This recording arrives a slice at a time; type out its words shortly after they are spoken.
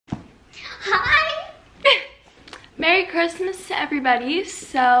Merry Christmas to everybody.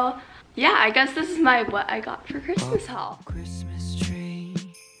 So yeah, I guess this is my what I got for Christmas haul. Christmas tree,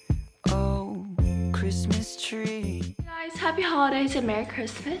 oh, Christmas tree. Hey guys, happy holidays and Merry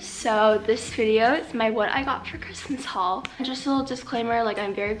Christmas. So this video is my what I got for Christmas haul. Just a little disclaimer, like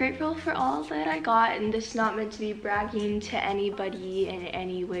I'm very grateful for all that I got, and this is not meant to be bragging to anybody in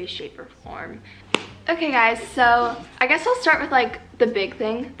any way, shape, or form. Okay guys, so I guess I'll start with like the big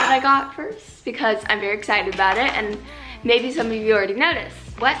thing that I got first because I'm very excited about it, and maybe some of you already noticed.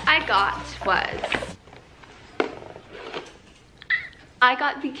 What I got was I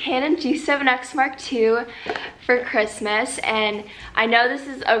got the Canon G7X Mark II for Christmas, and I know this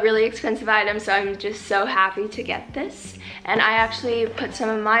is a really expensive item, so I'm just so happy to get this. And I actually put some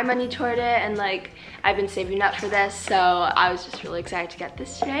of my money toward it, and like I've been saving up for this, so I was just really excited to get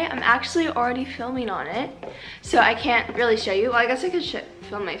this today. I'm actually already filming on it, so I can't really show you. Well, I guess I could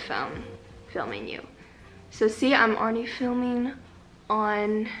film my phone filming you. So see, I'm already filming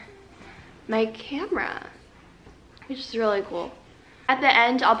on my camera, which is really cool. At the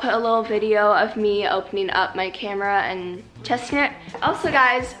end, I'll put a little video of me opening up my camera and testing it. Also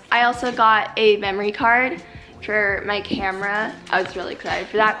guys, I also got a memory card for my camera. I was really excited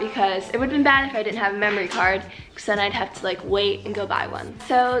for that because it would have been bad if I didn't have a memory card, because then I'd have to like wait and go buy one.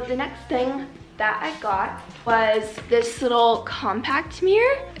 So the next thing that I got was this little compact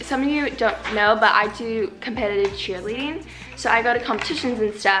mirror. Some of you don't know, but I do competitive cheerleading, so I go to competitions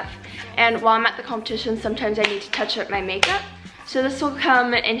and stuff, and while I'm at the competition, sometimes I need to touch up my makeup. So this will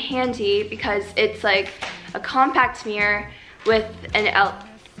come in handy because it's like a compact mirror with an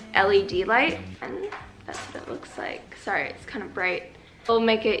LED light, and that's what it looks like. Sorry, it's kind of bright. It'll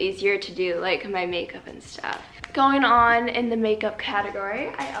make it easier to do like my makeup and stuff. Going on in the makeup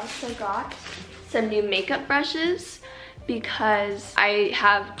category, I also got some new makeup brushes because I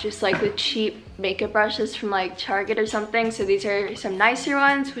have just like the cheap makeup brushes from like Target or something. So these are some nicer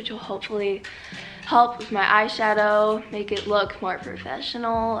ones, which will hopefully help with my eyeshadow, make it look more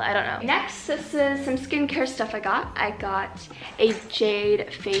professional. I don't know. Next, this is some skincare stuff I got. I got a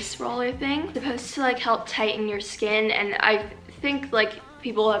jade face roller thing. It's supposed to like help tighten your skin, and I think like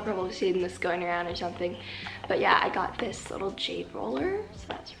people have probably seen this going around or something. But yeah, I got this little jade roller, so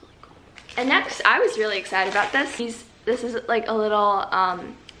that's really cool. And next, I was really excited about this. This is like a little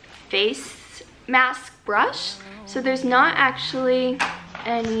face mask brush. So there's not actually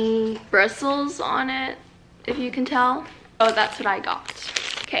any bristles on it, if you can tell. Oh, that's what I got.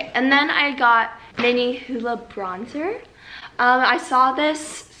 Okay, and then I got mini Hoola bronzer. I saw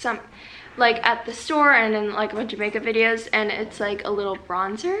this like at the store and in like a bunch of makeup videos, and it's like a little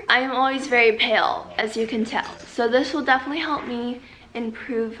bronzer. I am always very pale, as you can tell, so this will definitely help me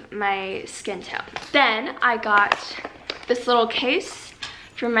improve my skin tone. Then I got this little case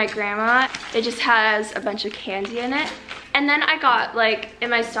from my grandma. It just has a bunch of candy in it. And then I got, like, in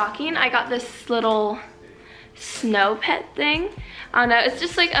my stocking, I got this little snow pet thing. I don't know, it's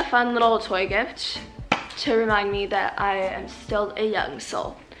just like a fun little toy gift to remind me that I am still a young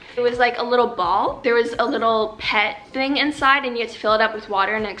soul. It was like a little ball. There was a little pet thing inside, and you had to fill it up with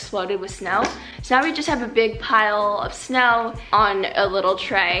water, and it exploded with snow. So now we just have a big pile of snow on a little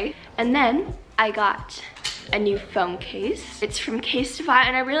tray. And then I got a new phone case. It's from Casetify,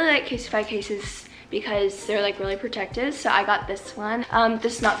 and I really like Casetify cases because they're like really protective, so I got this one.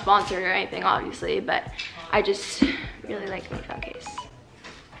 This is not sponsored or anything, obviously, but I just really like my phone case.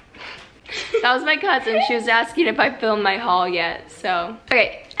 That was my cousin. She was asking if I filmed my haul yet, so.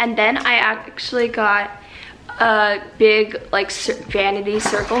 Okay, and then I actually got a big like vanity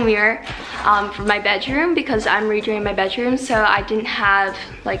circle mirror for my bedroom because I'm redoing my bedroom, so I didn't have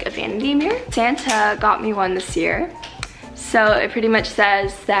like a vanity mirror. Santa got me one this year, so it pretty much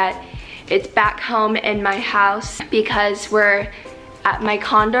says that it's back home in my house because we're at my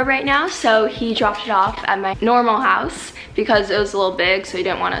condo right now, so he dropped it off at my normal house because it was a little big, so he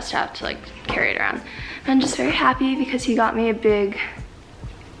didn't want us to have to like carry it around. I'm just very happy because he got me a big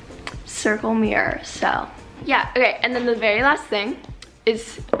circle mirror, so yeah. Okay, and then the very last thing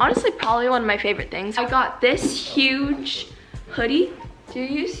is honestly probably one of my favorite things. I got this huge hoodie. Do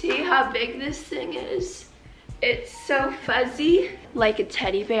you see how big this thing is? It's so fuzzy, like a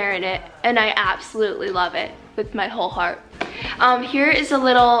teddy bear in it, and I absolutely love it with my whole heart. Here is a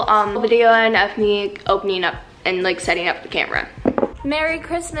little video of me opening up and like setting up the camera. Merry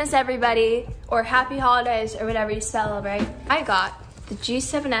Christmas, everybody, or Happy Holidays, or whatever you celebrate. I got the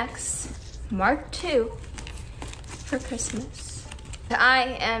G7X Mark II for Christmas.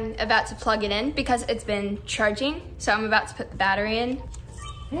 I am about to plug it in because it's been charging, so I'm about to put the battery in.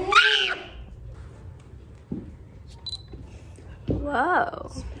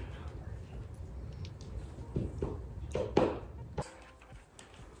 Whoa.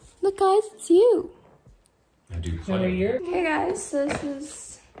 Look guys, it's you. I do play. Okay guys, so this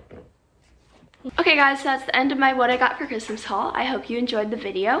is... Okay guys, so that's the end of my what I got for Christmas haul. I hope you enjoyed the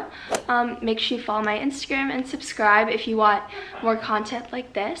video. Make sure you follow my Instagram and subscribe if you want more content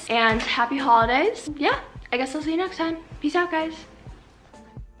like this. And happy holidays. Yeah, I guess I'll see you next time. Peace out guys.